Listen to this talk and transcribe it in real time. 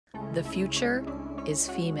The future is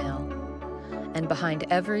female, and behind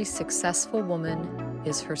every successful woman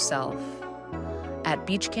is herself. At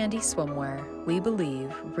Beach Candy Swimwear, we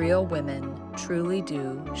believe real women truly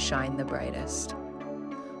do shine the brightest.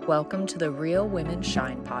 Welcome to the Real Women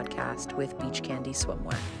Shine podcast with Beach Candy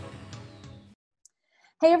Swimwear.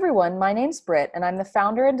 Hey everyone, my name's Britt, and I'm the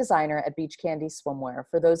founder and designer at Beach Candy Swimwear,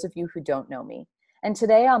 for those of you who don't know me. And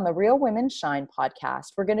today on the Real Women Shine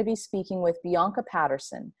podcast, we're going to be speaking with Bianca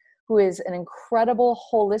Patterson, who is an incredible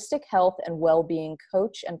holistic health and well-being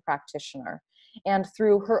coach and practitioner. And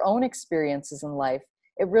through her own experiences in life,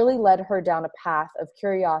 it really led her down a path of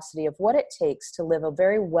curiosity of what it takes to live a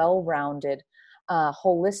very well-rounded,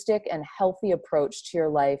 holistic and healthy approach to your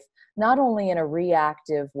life, not only in a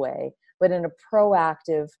reactive way, but in a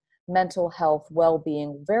proactive mental health,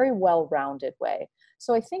 well-being, very well-rounded way.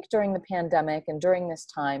 So I think during the pandemic and during this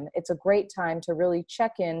time, it's a great time to really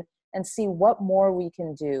check in and see what more we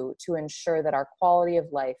can do to ensure that our quality of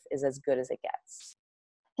life is as good as it gets.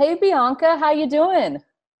 Hey, Bianca, how you doing?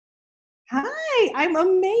 Hi, I'm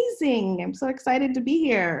amazing. I'm so excited to be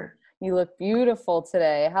here. You look beautiful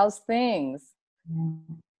today. How's things?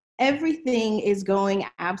 Everything is going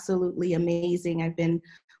absolutely amazing. I've been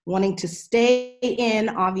wanting to stay in,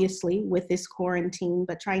 obviously, with this quarantine,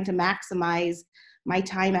 but trying to maximize my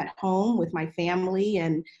time at home with my family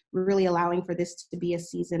and really allowing for this to be a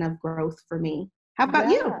season of growth for me. How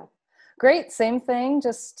about you? Great. Same thing.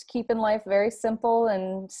 Just keeping life very simple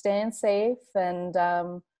and staying safe and,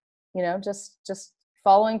 just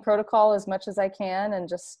following protocol as much as I can and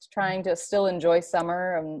just trying to still enjoy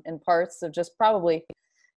summer and parts of just probably,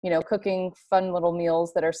 cooking fun little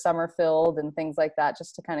meals that are summer filled and things like that,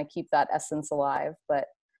 just to kind of keep that essence alive. But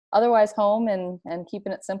otherwise home and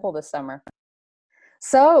keeping it simple this summer.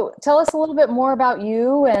 So tell us a little bit more about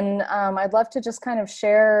you, and I'd love to just kind of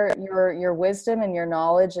share your wisdom and your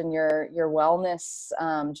knowledge and your wellness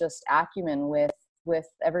just acumen with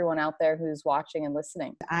everyone out there who's watching and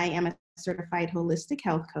listening. I am a certified holistic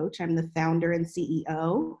health coach. I'm the founder and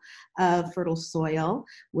CEO of Fertile Soil,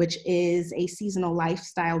 which is a seasonal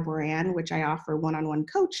lifestyle brand, which I offer one-on-one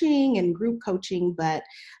coaching and group coaching. But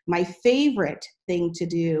my favorite thing to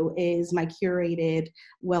do is my curated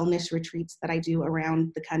wellness retreats that I do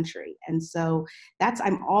around the country. And so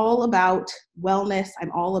I'm all about wellness.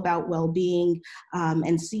 I'm all about well-being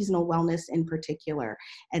and seasonal wellness in particular.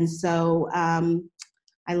 And so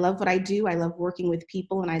I love what I do. I love working with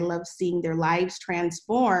people, and I love seeing their lives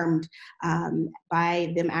transformed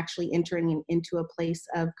by them actually entering into a place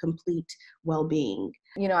of complete well-being.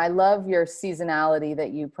 I love your seasonality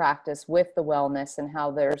that you practice with the wellness and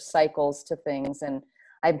how there's cycles to things. And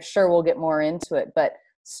I'm sure we'll get more into it, but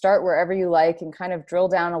start wherever you like and kind of drill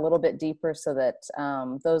down a little bit deeper so that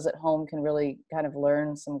those at home can really kind of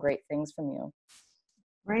learn some great things from you.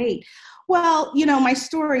 Great. Well, my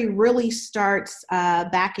story really starts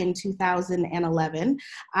back in 2011.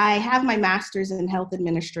 I have my master's in health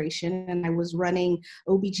administration, and I was running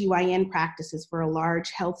OBGYN practices for a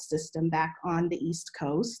large health system back on the East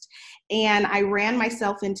Coast. And I ran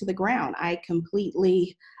myself into the ground. I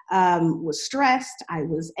completely was stressed, I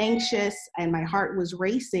was anxious, and my heart was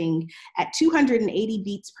racing at 280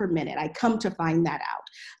 beats per minute. I come to find that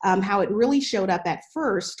out. How it really showed up at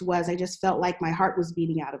first was I just felt like my heart was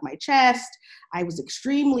beating out of my chest. I was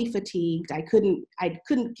extremely fatigued. I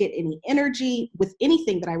couldn't get any energy with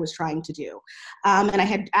anything that I was trying to do. And I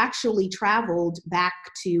had actually traveled back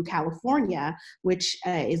to California, which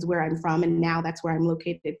is where I'm from, and now that's where I'm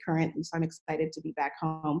located currently, so I'm excited to be back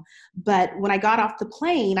home. But when I got off the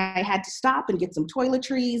plane, I had to stop and get some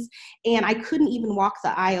toiletries, and I couldn't even walk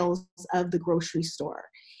the aisles of the grocery store.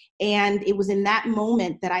 And it was in that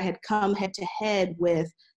moment that I had come head to head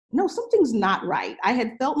with, no, something's not right. I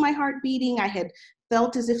had felt my heart beating. I had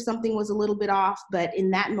felt as if something was a little bit off, but in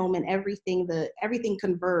that moment, everything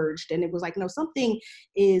converged, and it was like, no, something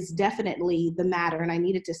is definitely the matter, and I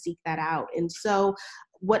needed to seek that out. And so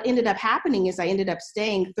what ended up happening is I ended up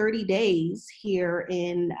staying 30 days here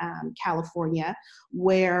in California,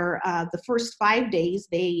 where the first 5 days,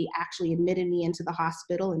 they actually admitted me into the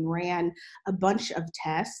hospital and ran a bunch of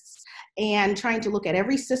tests and trying to look at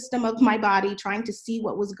every system of my body, trying to see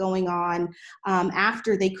what was going on.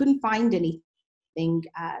 After they couldn't find anything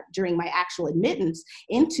during my actual admittance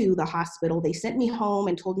into the hospital, they sent me home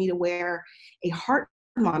and told me to wear a heart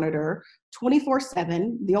monitor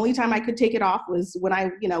 24/7. The only time I could take it off was when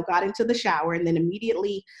I, got into the shower, and then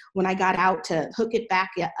immediately when I got out to hook it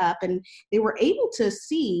back up. And they were able to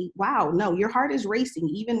see, wow, no, your heart is racing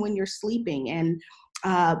even when you're sleeping. And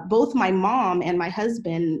both my mom and my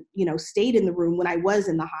husband, stayed in the room when I was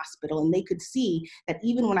in the hospital, and they could see that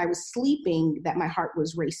even when I was sleeping, that my heart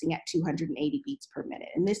was racing at 280 beats per minute.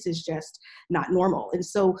 And this is just not normal. And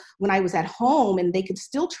so when I was at home, and they could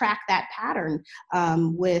still track that pattern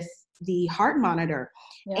with the heart monitor.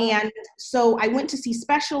 Yeah. And so I went to see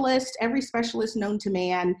specialists, every specialist known to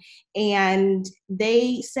man, and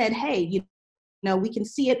they said, hey, we can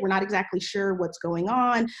see it. We're not exactly sure what's going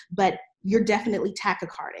on, but you're definitely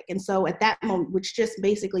tachycardic. And so at that moment, which just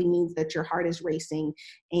basically means that your heart is racing,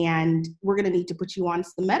 and we're going to need to put you on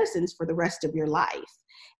some medicines for the rest of your life.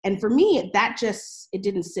 And for me, it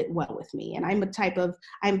didn't sit well with me. And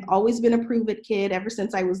I've always been a prove it kid. Ever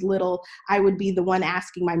since I was little, I would be the one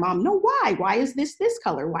asking my mom, no, why? Why is this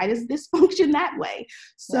color? Why does this function that way?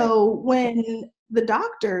 So when the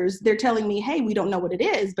doctors, they're telling me, hey, we don't know what it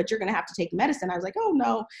is, but you're going to have to take medicine, I was like, oh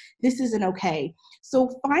no, this isn't okay. So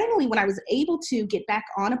finally, when I was able to get back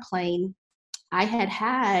on a plane, I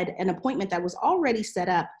had an appointment that was already set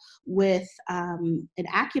up with an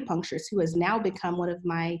acupuncturist who has now become one of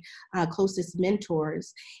my closest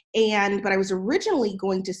mentors. But I was originally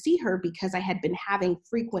going to see her because I had been having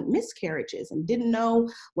frequent miscarriages and didn't know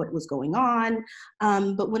what was going on.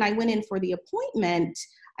 But when I went in for the appointment,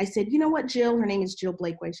 I said, you know what, Jill, her name is Jill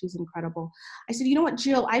Blakeway. She's incredible. I said, you know what,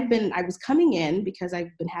 Jill, I was coming in because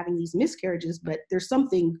I've been having these miscarriages, but there's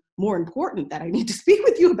something more important that I need to speak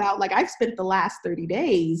with you about. Like, I've spent the last 30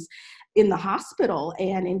 days in the hospital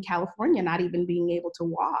and in California, not even being able to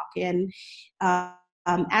walk. And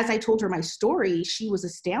as I told her my story, she was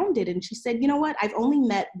astounded. And she said, you know what, I've only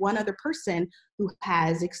met one other person who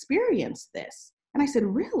has experienced this. And I said,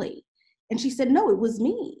 really? And she said, no, it was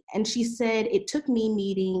me. And she said, it took me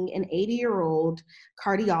meeting an 80-year-old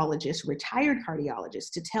cardiologist, retired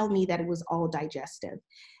cardiologist, to tell me that it was all digestive.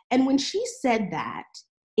 And when she said that,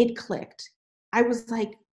 it clicked. I was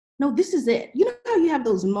like, no, this is it. You know how you have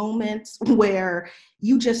those moments where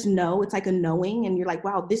you just know, it's like a knowing, and you're like,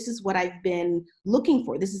 wow, this is what I've been looking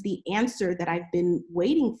for. This is the answer that I've been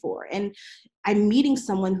waiting for. And I'm meeting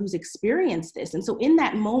someone who's experienced this. And so in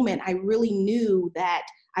that moment, I really knew that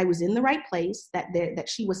I was in the right place, that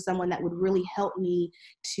she was someone that would really help me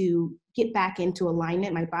to get back into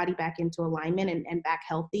alignment, my body back into alignment and back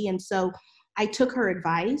healthy. And so I took her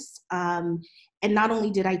advice. And not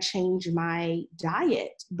only did I change my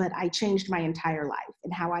diet, but I changed my entire life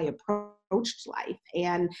and how I approached life.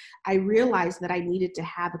 And I realized that I needed to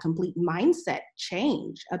have a complete mindset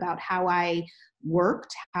change about how I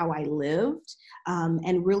worked, how I lived,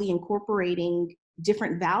 and really incorporating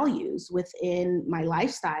different values within my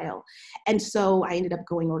lifestyle. And so I ended up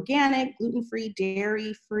going organic, gluten-free,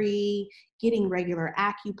 dairy-free, getting regular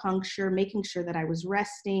acupuncture, making sure that I was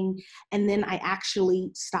resting. And then I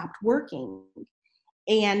actually stopped working.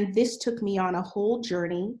 And this took me on a whole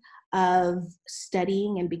journey of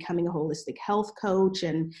studying and becoming a holistic health coach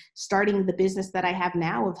and starting the business that I have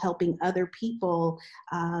now of helping other people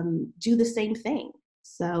do the same thing.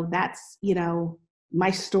 So that's, my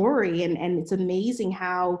story. And it's amazing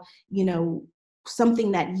how, something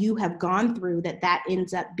that you have gone through, that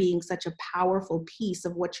ends up being such a powerful piece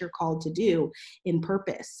of what you're called to do in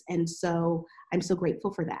purpose. And so I'm so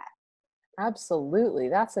grateful for that. Absolutely.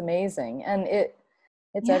 That's amazing. And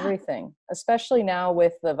it's everything, especially now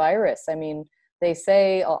with the virus. I mean, they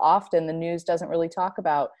say often the news doesn't really talk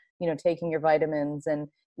about, taking your vitamins and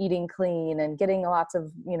eating clean and getting lots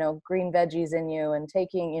of, green veggies in you and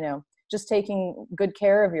taking, just taking good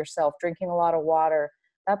care of yourself, drinking a lot of water.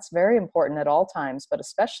 That's very important at all times, but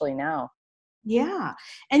especially now. Yeah.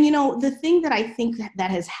 And, the thing that I think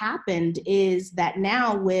that has happened is that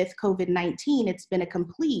now with COVID-19, it's been a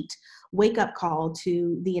complete wake-up call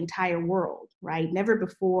to the entire world, right? Never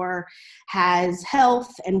before has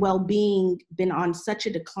health and well-being been on such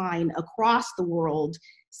a decline across the world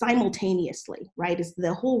simultaneously, right? As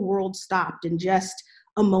the whole world stopped in just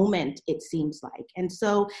a moment, it seems like. And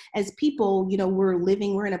so as people,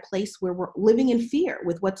 we're in a place where we're living in fear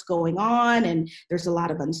with what's going on. And there's a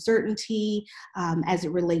lot of uncertainty as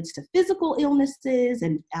it relates to physical illnesses.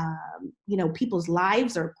 And, people's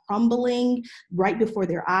lives are crumbling right before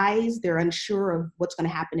their eyes. They're unsure of what's going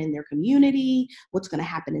to happen in their community, what's going to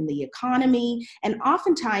happen in the economy. And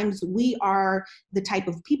oftentimes we are the type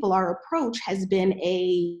of people, our approach has been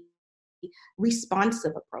a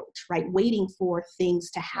responsive approach, right? Waiting for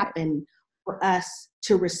things to happen for us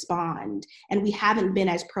to respond. And we haven't been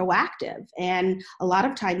as proactive. And a lot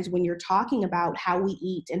of times when you're talking about how we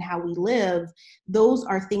eat and how we live, those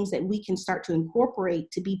are things that we can start to incorporate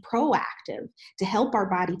to be proactive, to help our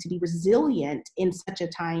body to be resilient in such a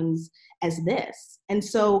times as this. And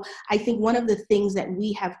so I think one of the things that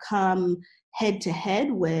we have come head to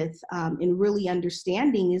head with in really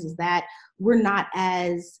understanding is that we're not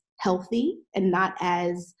as healthy and not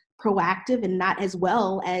as proactive and not as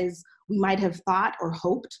well as we might have thought or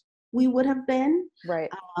hoped we would have been. Right.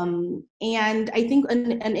 And I think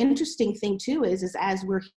an interesting thing too is as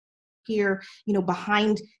we're here,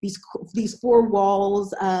 behind these four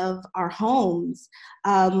walls of our homes,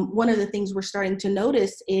 one of the things we're starting to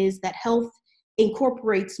notice is that health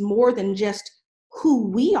incorporates more than just who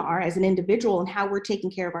we are as an individual and how we're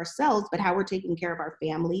taking care of ourselves, but how we're taking care of our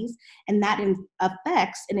families. And that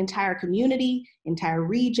affects an entire community, entire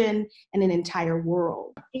region, and an entire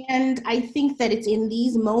world. And I think that it's in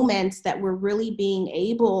these moments that we're really being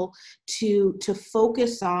able to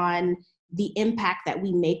focus on the impact that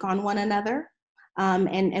we make on one another.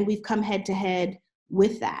 And we've come head to head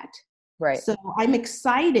with that. Right. So I'm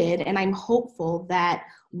excited and I'm hopeful that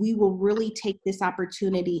we will really take this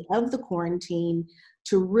opportunity of the quarantine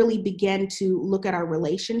to really begin to look at our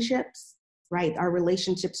relationships, right? Our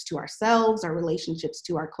relationships to ourselves, our relationships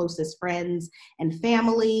to our closest friends and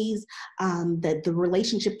families, the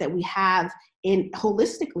relationship that we have in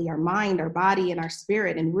holistically our mind, our body, and our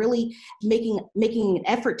spirit, and really making an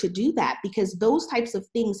effort to do that, because those types of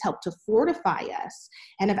things help to fortify us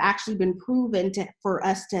and have actually been proven for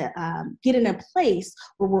us to get in a place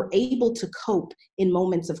where we're able to cope in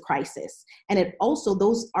moments of crisis. And it also,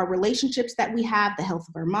 those are relationships that we have, the health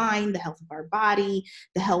of our mind, the health of our body,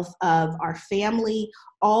 the health of our family,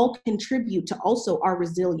 all contribute to also our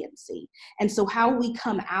resiliency. And so how we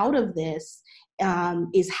come out of this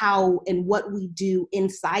is how and what we do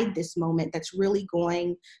inside this moment that's really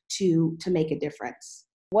going to make a difference.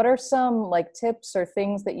 What are some tips or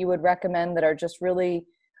things that you would recommend that are just really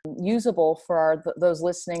usable for those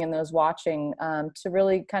listening and those watching to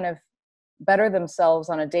really kind of better themselves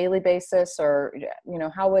on a daily basis? Or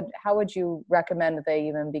how would you recommend that they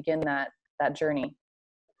even begin that journey?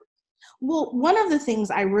 Well, one of the things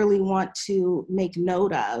I really want to make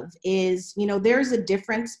note of is, there's a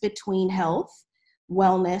difference between health,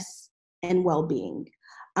 wellness, and well-being.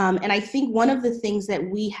 And I think one of the things that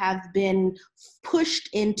we have been pushed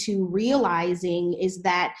into realizing is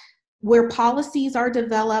that where policies are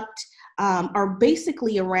developed are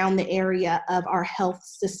basically around the area of our health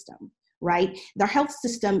system, right? The health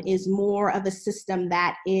system is more of a system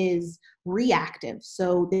that is reactive.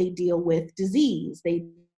 So they deal with disease, they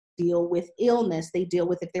deal with illness, they deal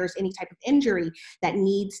with if there's any type of injury that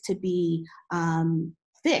needs to be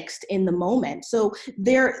fixed in the moment. So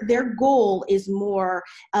their goal is more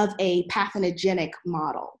of a pathogenic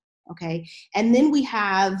model. Okay. And then we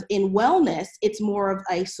have in wellness, it's more of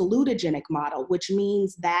a salutogenic model, which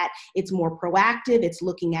means that it's more proactive. It's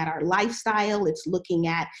looking at our lifestyle. It's looking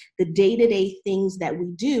at the day-to-day things that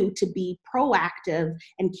we do to be proactive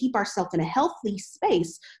and keep ourselves in a healthy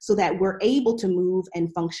space so that we're able to move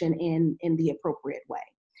and function in the appropriate way.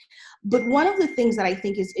 But one of the things that I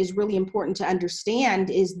think is really important to understand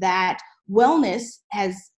is that wellness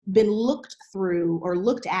has been looked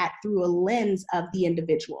at through a lens of the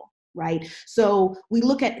individual. Right. So we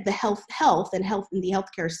look at the health in the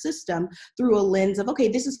healthcare system through a lens of, okay,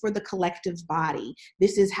 this is for the collective body.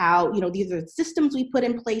 This is how, these are the systems we put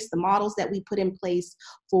in place, the models that we put in place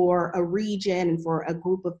for a region and for a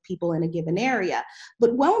group of people in a given area.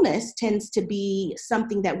 But wellness tends to be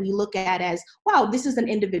something that we look at as, wow, this is an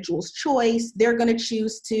individual's choice. They're going to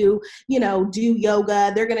choose to, do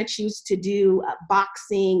yoga. They're going to choose to do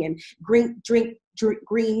boxing and drink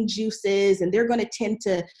green juices. And they're going to tend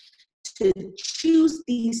to choose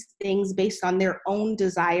these things based on their own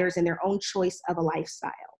desires and their own choice of a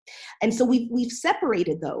lifestyle. And so we've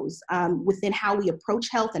separated those within how we approach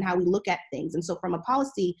health and how we look at things. And so from a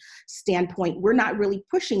policy standpoint, we're not really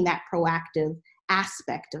pushing that proactive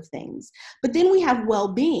aspect of things. But then we have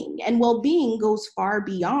well-being, and well-being goes far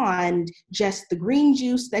beyond just the green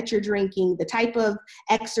juice that you're drinking, the type of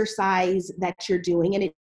exercise that you're doing. And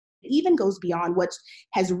it even goes beyond what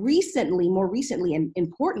has more recently and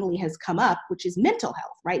importantly has come up, which is mental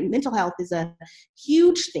health, right? Mental health is a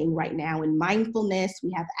huge thing right now in mindfulness.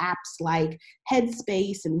 We have apps like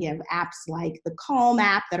Headspace, and we have apps like the Calm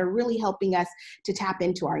app that are really helping us to tap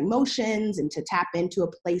into our emotions and to tap into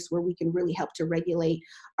a place where we can really help to regulate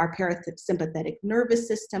our parasympathetic nervous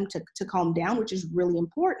system to calm down, which is really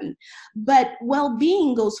important. But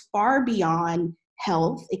well-being goes far beyond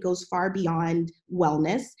health. It goes far beyond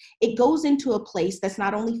wellness. It goes into a place that's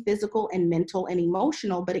not only physical and mental and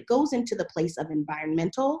emotional, but it goes into the place of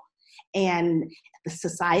environmental and the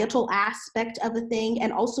societal aspect of a thing,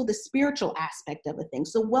 and also the spiritual aspect of a thing.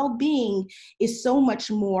 So well-being is so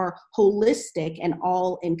much more holistic and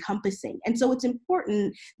all-encompassing. And so it's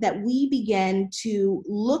important that we begin to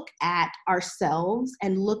look at ourselves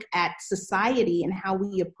and look at society and how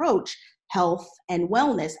we approach health and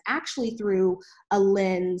wellness, actually through a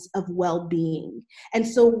lens of well-being. And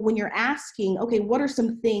so when you're asking, okay, what are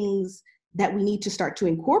some things that we need to start to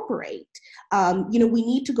incorporate? We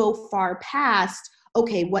need to go far past,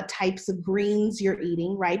 okay, what types of greens you're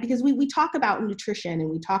eating, right? Because we talk about nutrition and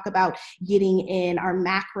we talk about getting in our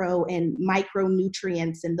macro and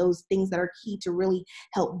micronutrients and those things that are key to really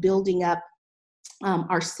help building up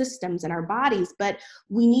our systems and our bodies. But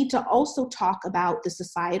we need to also talk about the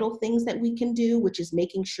societal things that we can do, which is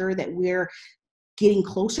making sure that we're getting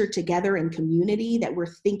closer together in community, that we're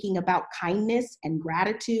thinking about kindness and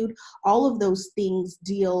gratitude. All of those things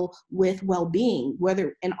deal with well-being,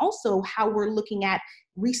 and also how we're looking at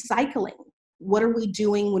recycling. What are we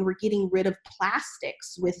doing when we're getting rid of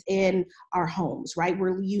plastics within our homes, right?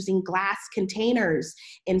 We're using glass containers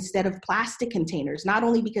instead of plastic containers, not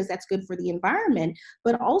only because that's good for the environment,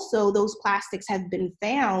 but also those plastics have been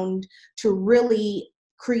found to really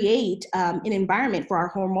create an environment for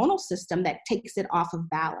our hormonal system that takes it off of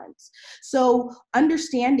balance. So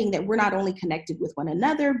understanding that we're not only connected with one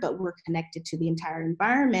another, but we're connected to the entire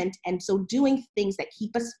environment. And so doing things that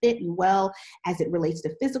keep us fit and well as it relates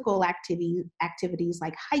to physical activities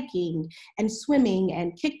like hiking and swimming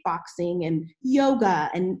and kickboxing and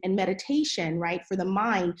yoga and meditation, right, for the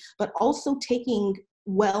mind, but also taking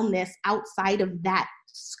wellness outside of that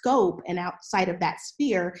scope and outside of that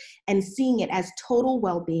sphere and seeing it as total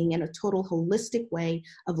well-being and a total holistic way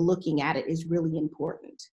of looking at it is really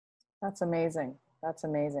important. That's amazing. That's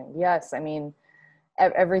amazing. Yes. I mean,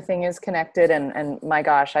 everything is connected, and my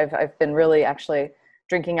gosh, I've been really actually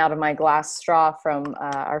drinking out of my glass straw from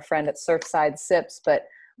our friend at Surfside Sips, but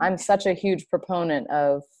I'm such a huge proponent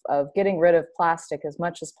of getting rid of plastic as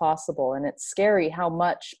much as possible. And it's scary how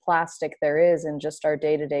much plastic there is in just our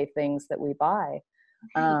day-to-day things that we buy.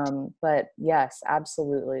 But yes,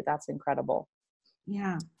 absolutely. That's incredible.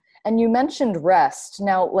 Yeah. And you mentioned rest.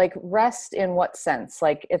 Now, like rest in what sense?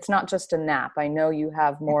 Like it's not just a nap. I know you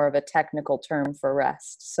have more of a technical term for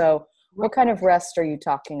rest. So what kind of rest are you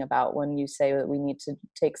talking about when you say that we need to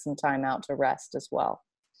take some time out to rest as well?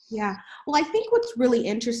 Yeah. Well, I think what's really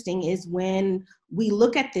interesting is when we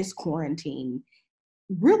look at this quarantine,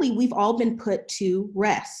 really, we've all been put to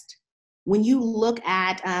rest. When you look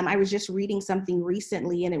at, I was just reading something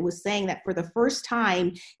recently, and it was saying that for the first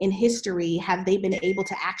time in history, have they been able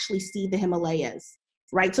to actually see the Himalayas,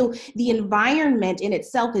 right? So the environment in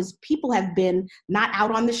itself is people have been not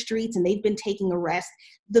out on the streets and they've been taking a rest.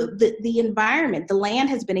 The environment, the land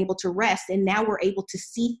has been able to rest, and now we're able to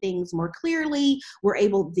see things more clearly. We're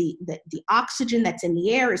able, the oxygen that's in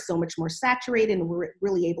the air is so much more saturated, and we're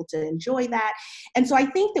really able to enjoy that. And so I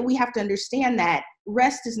think that we have to understand that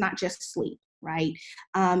rest is not just sleep, right?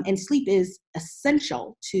 And sleep is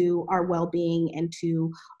essential to our well-being and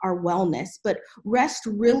to our wellness. But rest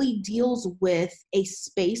really deals with a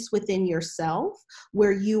space within yourself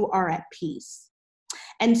where you are at peace.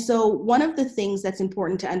 And so one of the things that's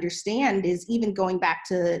important to understand is, even going back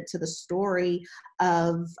to the story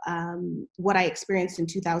of what I experienced in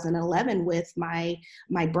 2011 with my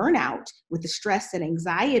burnout, with the stress and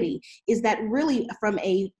anxiety, is that really from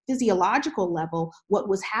a physiological level, what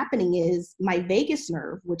was happening is my vagus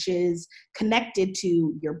nerve, which is connected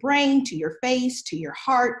to your brain, to your face, to your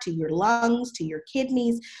heart, to your lungs, to your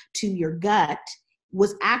kidneys, to your gut,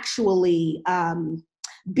 was actually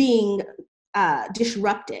being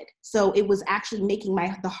disrupted. So it was actually making my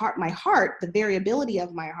heart, the variability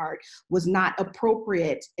of my heart was not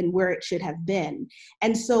appropriate and where it should have been.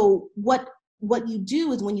 And so what you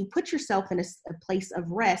do is when you put yourself in a place of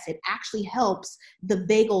rest, it actually helps the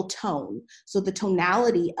vagal tone. So the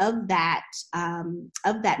tonality of that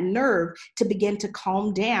nerve to begin to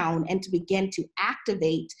calm down and to begin to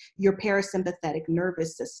activate your parasympathetic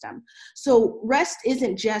nervous system. So rest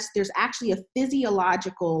isn't just, there's actually a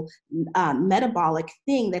physiological metabolic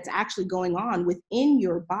thing that's actually going on within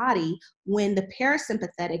your body when the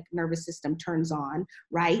parasympathetic nervous system turns on,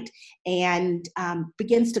 right? And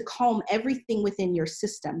begins to calm everything within your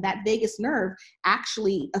system. That vagus nerve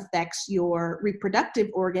actually affects your reproductive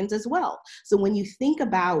organs as well. So when you think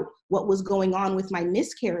about what was going on with my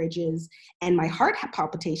miscarriages and my heart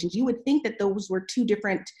palpitations, you would think that those were two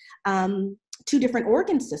different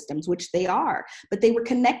organ systems, which they are, but they were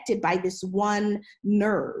connected by this one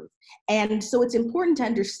nerve. And so it's important to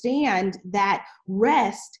understand that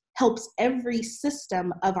rest helps every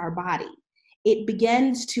system of our body. it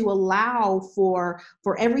begins to allow for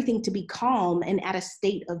everything to be calm and at a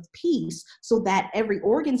state of peace so that every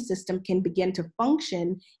organ system can begin to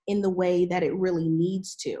function in the way that it really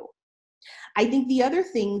needs to. I think the other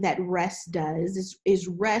thing that rest does is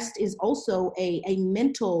rest is also a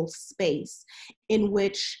mental space in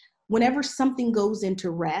which whenever something goes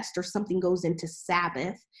into rest or something goes into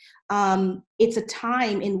Sabbath, it's a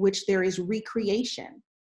time in which there is recreation,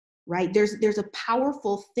 right? There's a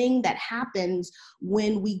powerful thing that happens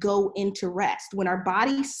when we go into rest. When our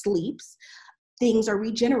body sleeps, things are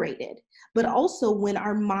regenerated. But also when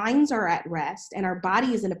our minds are at rest and our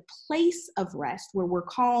body is in a place of rest where we're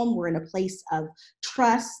calm, we're in a place of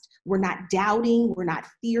trust, we're not doubting, we're not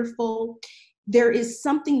fearful, there is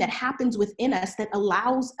something that happens within us that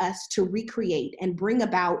allows us to recreate and bring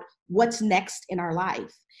about what's next in our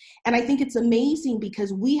life. And I think it's amazing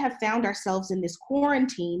because we have found ourselves in this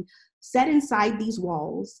quarantine, set inside these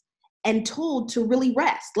walls and told to really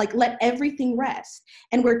rest, like let everything rest.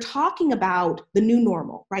 And we're talking about the new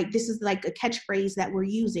normal, right? This is like a catchphrase that we're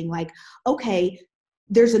using, like, okay,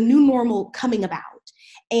 there's a new normal coming about.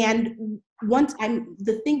 And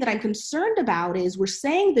the thing that I'm concerned about is we're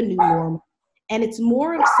saying the new normal, and it's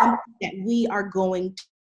more of something that we are going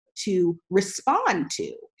to respond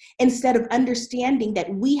to instead of understanding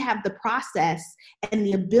that we have the process and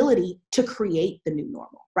the ability to create the new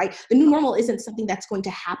normal, right? The new normal isn't something that's going to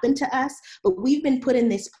happen to us, but we've been put in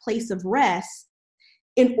this place of rest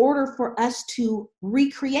in order for us to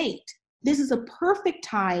recreate. This is a perfect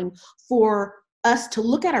time for us to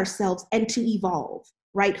look at ourselves and to evolve,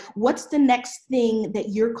 right? What's the next thing that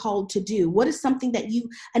you're called to do? What is something that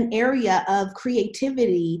an area of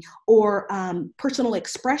creativity or personal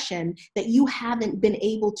expression that you haven't been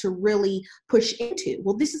able to really push into?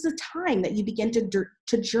 Well, this is a time that you begin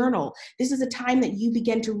to journal. This is a time that you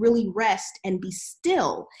begin to really rest and be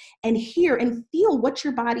still and hear and feel what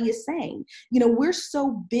your body is saying. You know, we're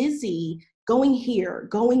so busy going here,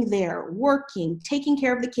 going there, working, taking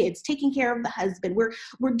care of the kids, taking care of the husband.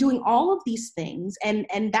 We're doing all of these things.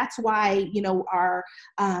 And that's why, you know, our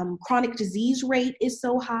chronic disease rate is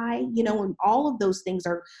so high, you know, and all of those things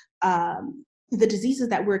are, the diseases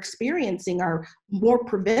that we're experiencing are more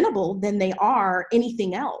preventable than they are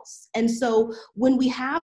anything else. And so when we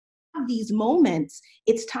have these moments,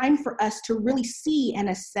 it's time for us to really see and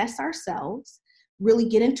assess ourselves, really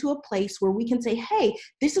get into a place where we can say, hey,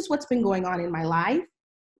 this is what's been going on in my life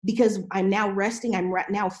because I'm now resting. I'm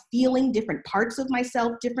now feeling different parts of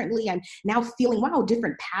myself differently. I'm now feeling, wow,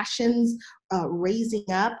 different passions raising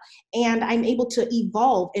up. And I'm able to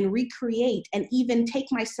evolve and recreate and even take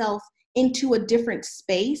myself into a different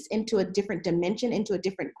space, into a different dimension, into a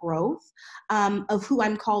different growth of who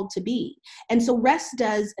I'm called to be. And so rest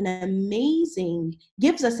gives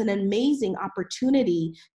us an amazing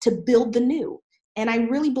opportunity to build the new. And I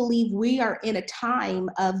really believe we are in a time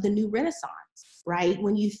of the new Renaissance, right?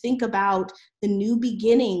 When you think about the new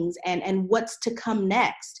beginnings and what's to come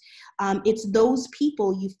next, it's those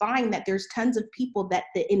people. You find that there's tons of people that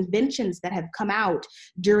the inventions that have come out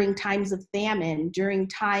during times of famine, during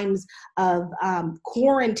times of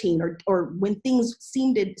quarantine, or when things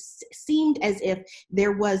seemed as if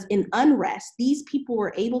there was an unrest, these people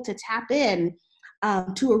were able to tap in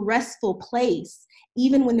to a restful place,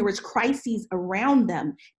 even when there was crises around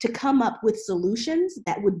them, to come up with solutions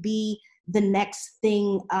that would be the next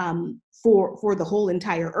thing for the whole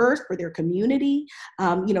entire earth, for their community.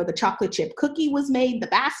 You know, the chocolate chip cookie was made, the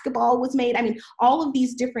basketball was made. I mean, all of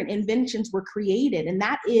these different inventions were created. And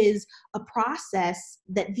that is a process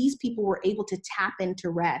that these people were able to tap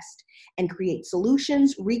into rest and create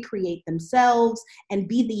solutions, recreate themselves, and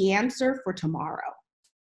be the answer for tomorrow.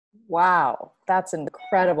 Wow, that's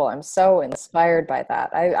incredible. I'm so inspired by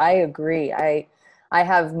that. I agree. I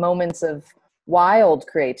have moments of wild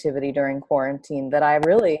creativity during quarantine that I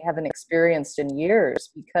really haven't experienced in years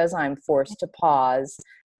because I'm forced to pause.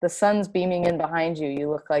 The sun's beaming in behind you. You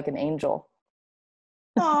look like an angel.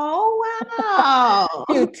 Oh, wow.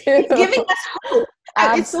 You too. Giving us hope.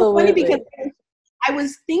 Absolutely. It's so funny because I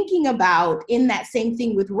was thinking about in that same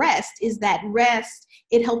thing with rest is that rest,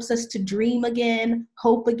 it helps us to dream again,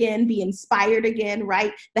 hope again, be inspired again,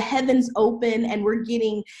 right? The heavens open and we're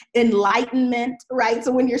getting enlightenment, right?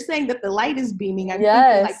 So when you're saying that the light is beaming, I'm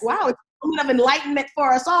thinking like, wow, it's a moment of enlightenment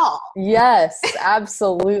for us all. Yes,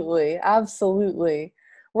 absolutely. Absolutely.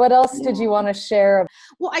 What else did you want to share?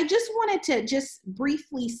 Well, I just wanted to just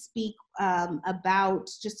briefly speak about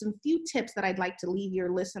just some few tips that I'd like to leave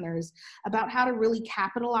your listeners about how to really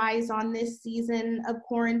capitalize on this season of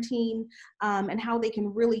quarantine, and how they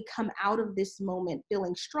can really come out of this moment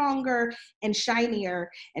feeling stronger and shinier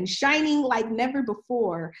and shining like never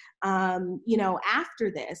before,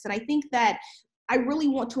 after this. And I think that I really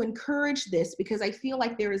want to encourage this because I feel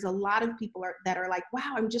like there is a lot of people that are like,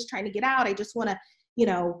 wow, I'm just trying to get out. I just want to,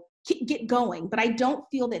 get going. But I don't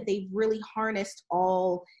feel that they've really harnessed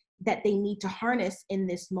all that they need to harness in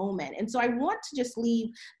this moment. And so I want to just leave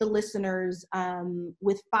the listeners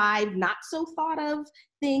with 5 not so thought of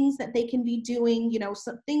things that they can be doing,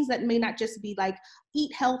 some things that may not just be like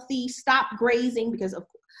eat healthy, stop grazing, because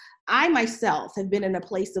I myself have been in a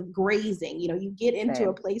place of grazing. You get into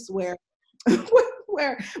a place where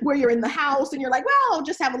where you're in the house and you're like, well, I'll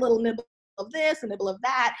just have a little nibble of this, a nibble of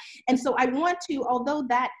that. And so I want to, although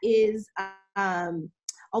that is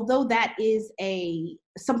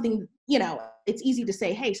something, it's easy to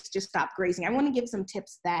say, hey, just stop grazing. I want to give some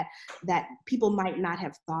tips that people might not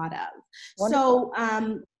have thought of. Wonderful.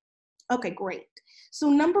 So, okay, great. So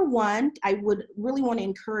number 1, I would really want to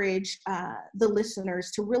encourage the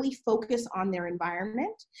listeners to really focus on their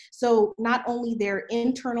environment. So not only their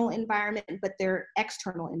internal environment, but their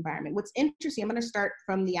external environment. What's interesting, I'm going to start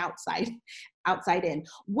from the outside in.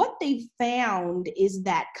 What they've found is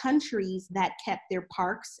that countries that kept their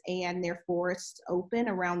parks and their forests open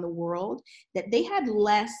around the world, that they had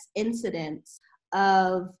less incidents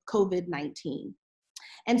of COVID-19.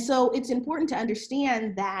 And so it's important to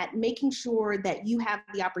understand that making sure that you have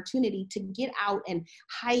the opportunity to get out and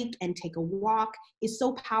hike and take a walk is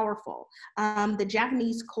so powerful. The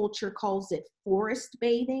Japanese culture calls it forest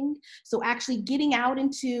bathing. So actually getting out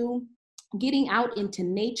into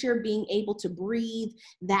nature, being able to breathe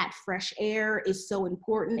that fresh air is so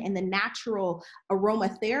important. And the natural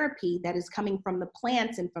aromatherapy that is coming from the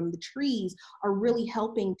plants and from the trees are really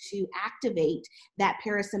helping to activate that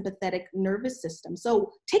parasympathetic nervous system.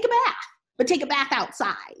 So take a bath, but take a bath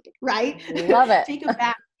outside, right? Love it. Take a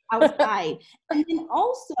bath outside. And then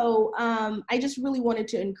also, I just really wanted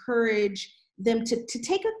to encourage them to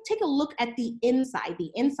take a look at the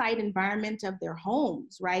inside environment of their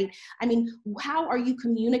homes, right? I mean, how are you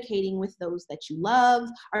communicating with those that you love?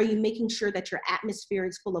 Are you making sure that your atmosphere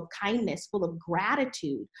is full of kindness, full of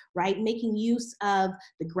gratitude, right? Making use of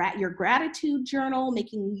your gratitude journal,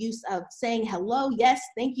 making use of saying hello, yes,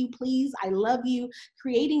 thank you, please, I love you,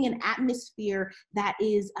 creating an atmosphere that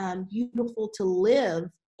is beautiful to live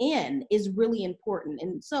in is really important.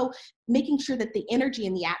 And so making sure that the energy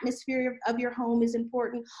and the atmosphere of your home is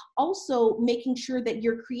important. Also making sure that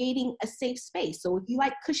you're creating a safe space. So if you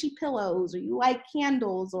like cushy pillows, or you like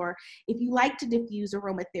candles, or if you like to diffuse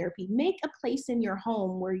aromatherapy, make a place in your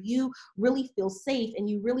home where you really feel safe and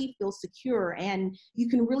you really feel secure, and you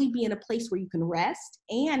can really be in a place where you can rest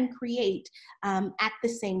and create at the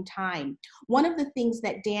same time. One of the things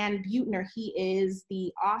that Dan Buettner, he is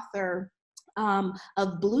the author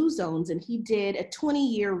of Blue Zones, and he did a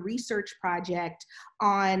 20-year research project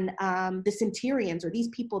on the centurions, or these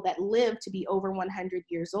people that live to be over 100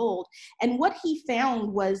 years old. And what he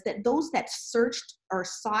found was that those that searched or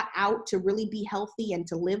sought out to really be healthy and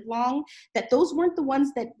to live long, that those weren't the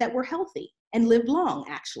ones that were healthy and lived long,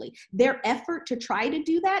 actually. Their effort to try to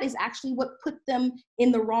do that is actually what put them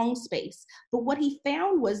in the wrong space. But what he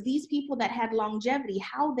found was these people that had longevity,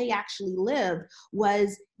 how they actually lived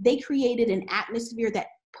was they created an atmosphere that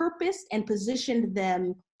purposed and positioned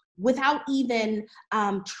them without even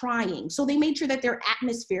trying. So they made sure that their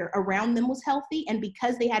atmosphere around them was healthy. And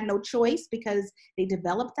because they had no choice, because they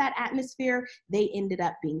developed that atmosphere, they ended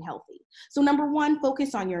up being healthy. So number 1,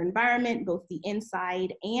 focus on your environment, both the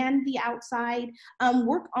inside and the outside.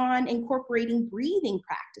 Work on incorporating breathing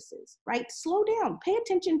practices, right? Slow down, pay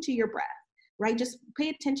attention to your breath. Right? Just pay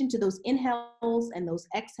attention to those inhales and those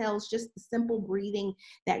exhales, just the simple breathing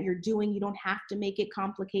that you're doing. You don't have to make it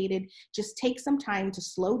complicated. Just take some time to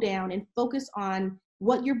slow down and focus on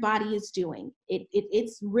what your body is doing.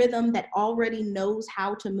 It's rhythm that already knows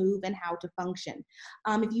how to move and how to function.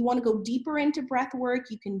 If you want to go deeper into breath work,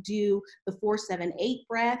 you can do the 4-7-8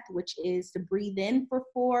 breath, which is to breathe in for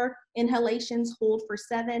 4 inhalations, hold for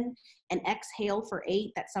 7, and exhale for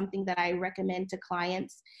 8. That's something that I recommend to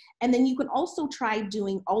clients. And then you can also try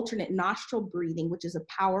doing alternate nostril breathing, which is a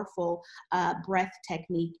powerful breath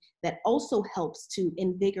technique that also helps to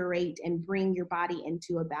invigorate and bring your body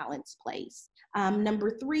into a balanced place.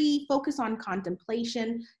 Number 3, focus on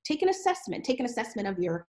contemplation. Take an assessment of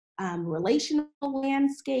your relational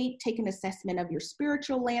landscape, take an assessment of your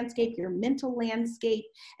spiritual landscape, your mental landscape,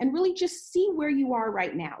 and really just see where you are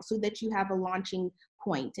right now so that you have a launching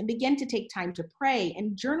point, and begin to take time to pray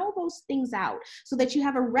and journal those things out so that you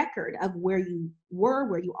have a record of where you were,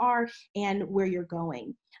 where you are, and where you're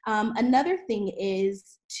going. Another thing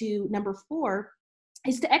is number 4,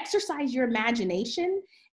 is to exercise your imagination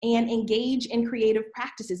and engage in creative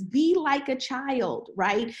practices. Be like a child,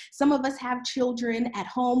 right? Some of us have children at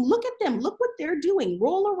home. Look at them. Look what they're doing.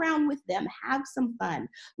 Roll around with them. Have some fun.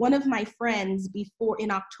 One of my friends in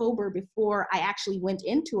October, before I actually went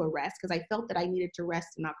into a rest, because I felt that I needed to rest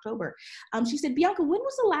in October, she said, Bianca, when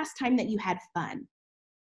was the last time that you had fun?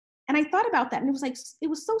 And I thought about that, and it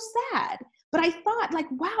was so sad. But I thought, like,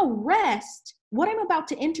 wow, rest, what I'm about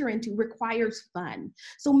to enter into requires fun.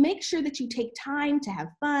 So make sure that you take time to have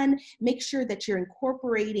fun. Make sure that you're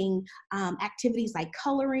incorporating activities like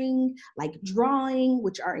coloring, like drawing,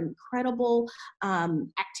 which are incredible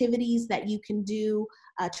activities that you can do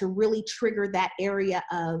to really trigger that area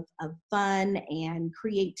of fun and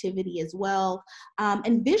creativity as well.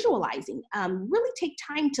 And visualizing, really take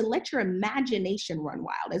time to let your imagination run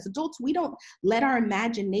wild. As adults, we don't let our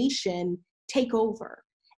imagination take over.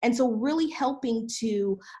 And so really helping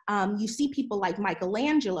to, you see people like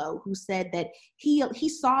Michelangelo, who said that he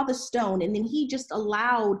saw the stone and then he just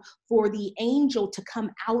allowed for the angel to come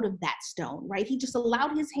out of that stone, right? He just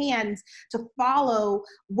allowed his hands to follow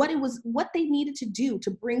what they needed to do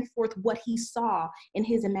to bring forth what he saw in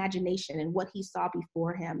his imagination and what he saw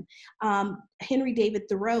before him. Henry David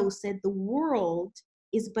Thoreau said, the world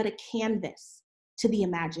is but a canvas to the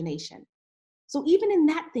imagination. So even in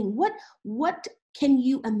that thing, what can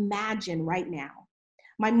you imagine right now?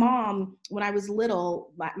 My mom, when I was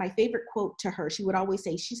little, my favorite quote to her, she would always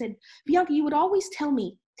say, she said, Bianca, you would always tell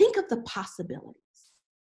me, think of the possibilities.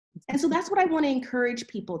 And so that's what I want to encourage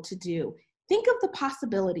people to do. Think of the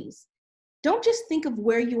possibilities. Don't just think of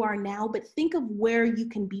where you are now, but think of where you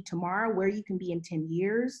can be tomorrow, where you can be in 10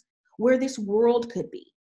 years, where this world could be,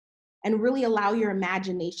 and really allow your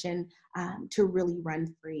imagination to really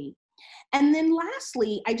run free. And then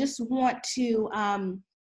lastly, I just want to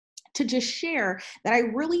just share that I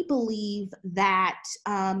really believe that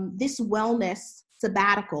this wellness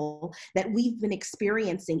sabbatical that we've been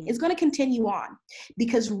experiencing is going to continue on,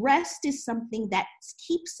 because rest is something that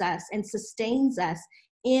keeps us and sustains us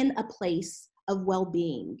in a place of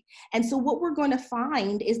well-being. And so what we're going to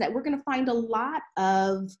find is that we're going to find a lot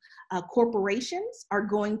of corporations are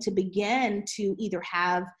going to begin to either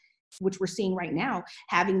have, which we're seeing right now,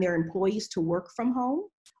 having their employees to work from home,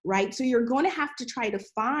 right? So you're going to have to try to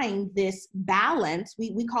find this balance.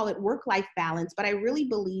 We call it work-life balance, but I really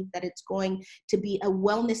believe that it's going to be a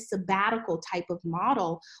wellness sabbatical type of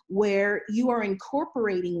model where you are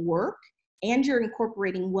incorporating work and you're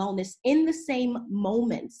incorporating wellness in the same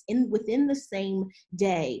moments, within the same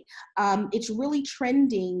day. It's really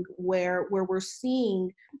trending where we're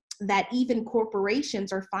seeing that even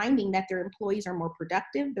corporations are finding that their employees are more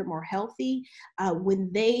productive, they're more healthy, when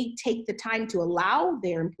they take the time to allow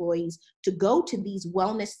their employees to go to these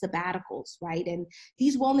wellness sabbaticals, right? And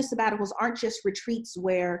these wellness sabbaticals aren't just retreats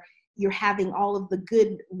where you're having all of the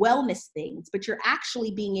good wellness things, but you're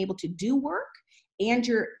actually being able to do work, and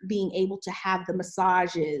you're being able to have the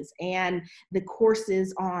massages and the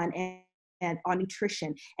courses on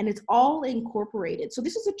nutrition, and it's all incorporated. So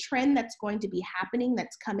this is a trend that's going to be happening,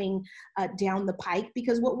 that's coming down the pike,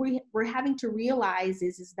 because what we're having to realize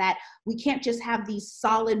is that we can't just have these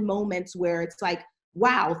solid moments where it's like,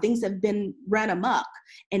 wow, things have been run amok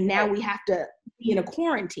and now we have to be in a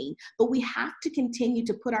quarantine. But we have to continue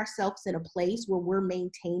to put ourselves in a place where we're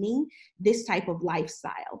maintaining this type of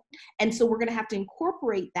lifestyle. And so we're going to have to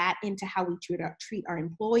incorporate that into how we treat our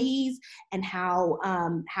employees, and how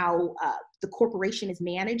the corporation is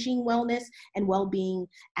managing wellness and well-being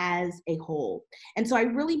as a whole. And so I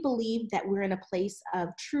really believe that we're in a place of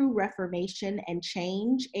true reformation and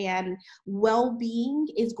change, and well-being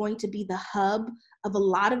is going to be the hub of a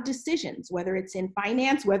lot of decisions, whether it's in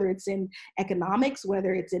finance, whether it's in economics,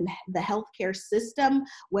 whether it's in the healthcare system,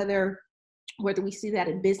 whether we see that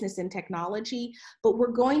in business and technology. But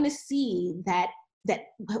we're going to see that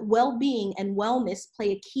well-being and wellness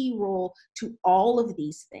play a key role to all of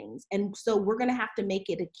these things. And so we're going to have to make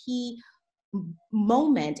it a key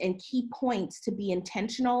moment and key points to be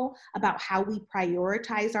intentional about how we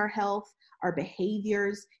prioritize our health, our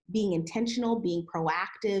behaviors, being intentional, being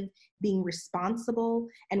proactive, being responsible,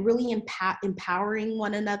 and really empowering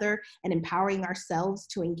one another and empowering ourselves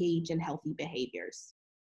to engage in healthy behaviors.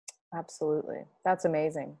 Absolutely. That's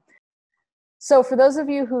amazing. So for those of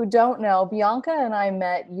you who don't know, Bianca and I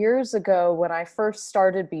met years ago when I first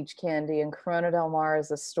started Beach Candy in Corona del Mar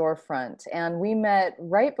as a storefront. And we met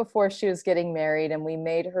right before she was getting married, and we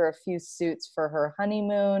made her a few suits for her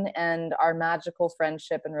honeymoon, and our magical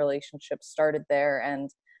friendship and relationship started there.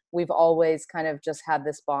 And we've always kind of just had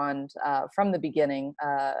this bond from the beginning,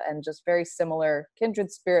 and just very similar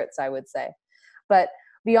kindred spirits, I would say. But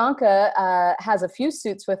Bianca has a few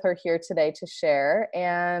suits with her here today to share,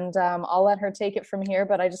 and I'll let her take it from here,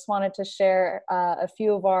 but I just wanted to share a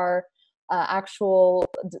few of our actual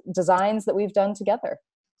designs that we've done together.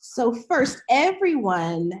 So first,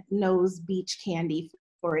 everyone knows Beach Candy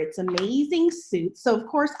for its amazing suits. So of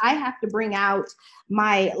course, I have to bring out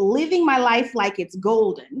my Living My Life Like It's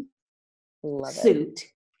Golden suit.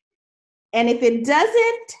 And if it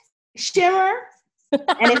doesn't shimmer,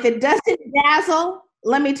 and if it doesn't dazzle,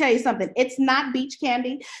 let me tell you something, it's not Beach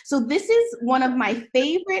Candy. So this is one of my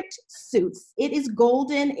favorite suits. It is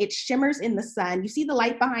golden. It shimmers in the sun. You see the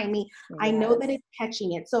light behind me. Yes. I know that it's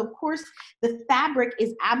catching it. So of course, the fabric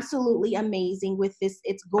is absolutely amazing with this.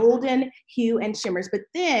 It's golden hue and shimmers. But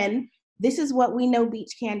then this is what we know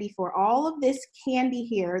Beach Candy for. All of this candy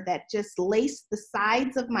here that just laced the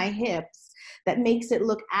sides of my hips that makes it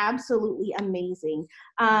look absolutely amazing.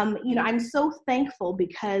 I'm so thankful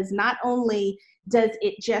because not only does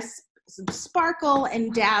it just sparkle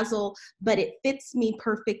and dazzle, but it fits me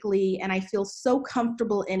perfectly and I feel so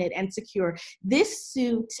comfortable in it and secure. This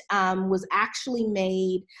suit was actually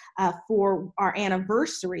made for our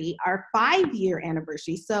anniversary, our 5-year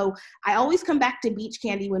anniversary. So I always come back to Beach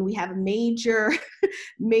Candy when we have major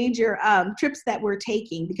trips that we're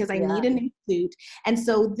taking because I need a new suit. And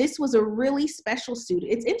so this was a really special suit.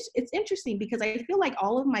 It's interesting because I feel like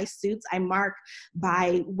all of my suits I mark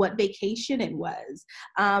by what vacation it was.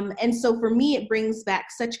 And so for me, it brings back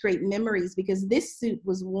such great memories because this suit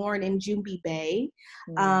was worn in Jumbi Bay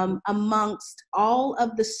amongst all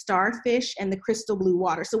of the starfish and the crystal blue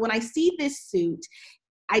water. So when I see this suit,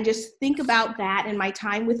 I just think about that and my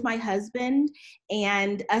time with my husband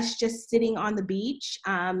and us just sitting on the beach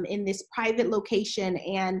in this private location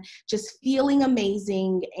and just feeling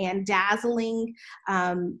amazing and dazzling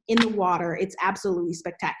in the water. It's absolutely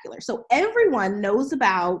spectacular. So everyone knows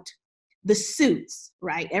about the suits,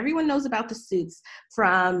 right? Everyone knows about the suits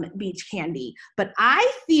from Beach Candy, but I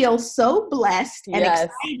feel so blessed and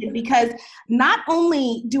excited because not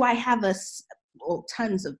only do I have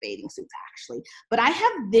tons of bathing suits actually, but I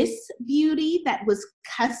have this beauty that was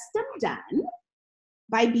custom done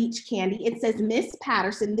by Beach Candy. It says Miss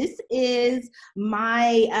Patterson. This is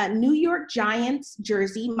my New York Giants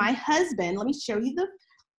jersey. My husband, let me show you the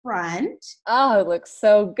front. Oh, it looks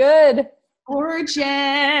so good.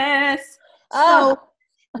 Gorgeous. So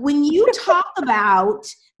when you talk about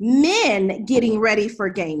men getting ready for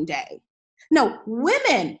game day, no,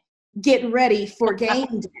 women get ready for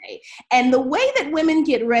game day. And the way that women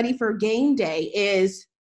get ready for game day is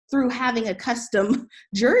through having a custom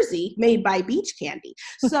jersey made by Beach Candy.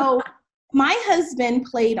 So my husband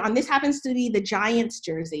played on, this happens to be the Giants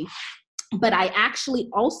jersey, but I actually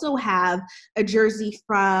also have a jersey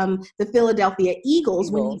from the Philadelphia Eagles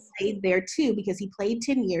when he played there too, because he played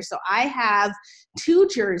 10 years. So I have 2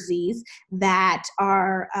 jerseys that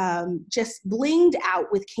are just blinged out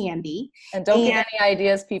with candy. And don't get any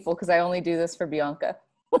ideas, people, because I only do this for Bianca.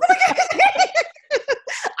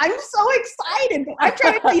 I'm so excited. I'm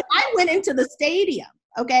trying to tell you, I went into the stadium.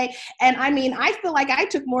 Okay. And I mean, I feel like I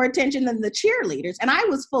took more attention than the cheerleaders and I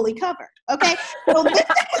was fully covered. Okay.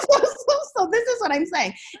 So this is what I'm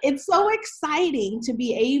saying. It's so exciting to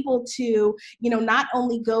be able to, not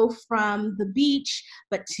only go from the beach,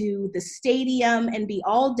 but to the stadium and be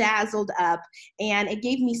all dazzled up. And it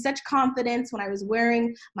gave me such confidence when I was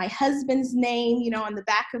wearing my husband's name, on the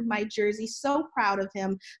back of my jersey. So proud of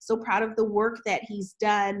him. So proud of the work that he's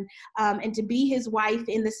done. And to be his wife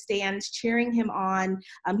in the stands, cheering him on.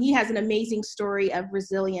 He has an amazing story of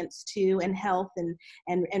resilience too, and health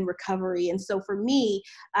and recovery. And so for me,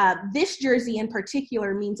 this jersey in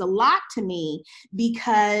particular means a lot to me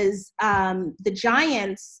because the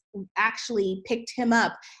Giants actually picked him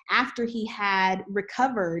up after he had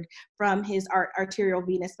recovered from his arterial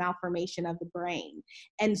venous malformation of the brain.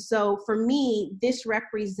 And so for me, this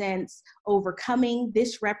represents overcoming,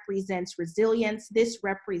 this represents resilience, this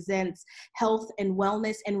represents health and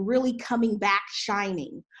wellness and really coming back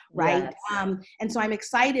shining, right? Yes. And so I'm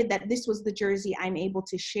excited that this was the jersey I'm able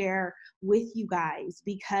to share with you guys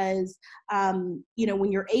because,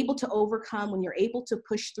 when you're able to overcome, when you're able to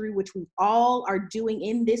push through, which we all are doing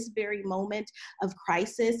in this this very moment of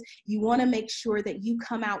crisis, you want to make sure that you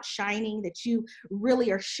come out shining, that you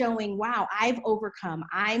really are showing, wow, I've overcome,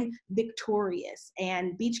 I'm victorious.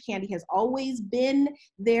 And Beach Candy has always been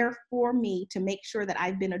there for me to make sure that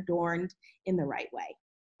I've been adorned in the right way.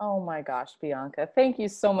 Oh my gosh, Bianca, thank you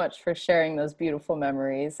so much for sharing those beautiful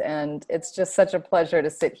memories. And it's just such a pleasure to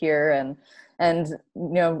sit here and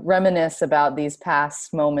reminisce about these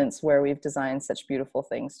past moments where we've designed such beautiful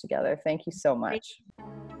things together. Thank you so much.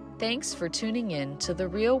 Thanks for tuning in to the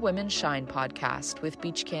Real Women Shine podcast with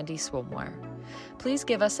Beach Candy Swimwear. Please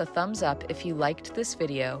give us a thumbs up if you liked this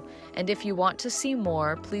video, and if you want to see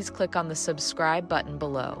more, please click on the subscribe button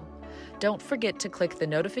below. Don't forget to click the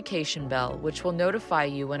notification bell, which will notify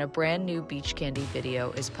you when a brand new Beach Candy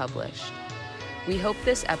video is published. We hope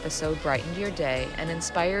this episode brightened your day and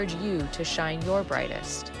inspired you to shine your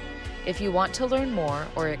brightest. If you want to learn more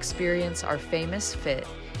or experience our famous fit,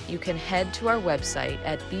 you can head to our website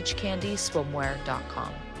at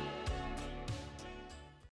beachcandyswimwear.com.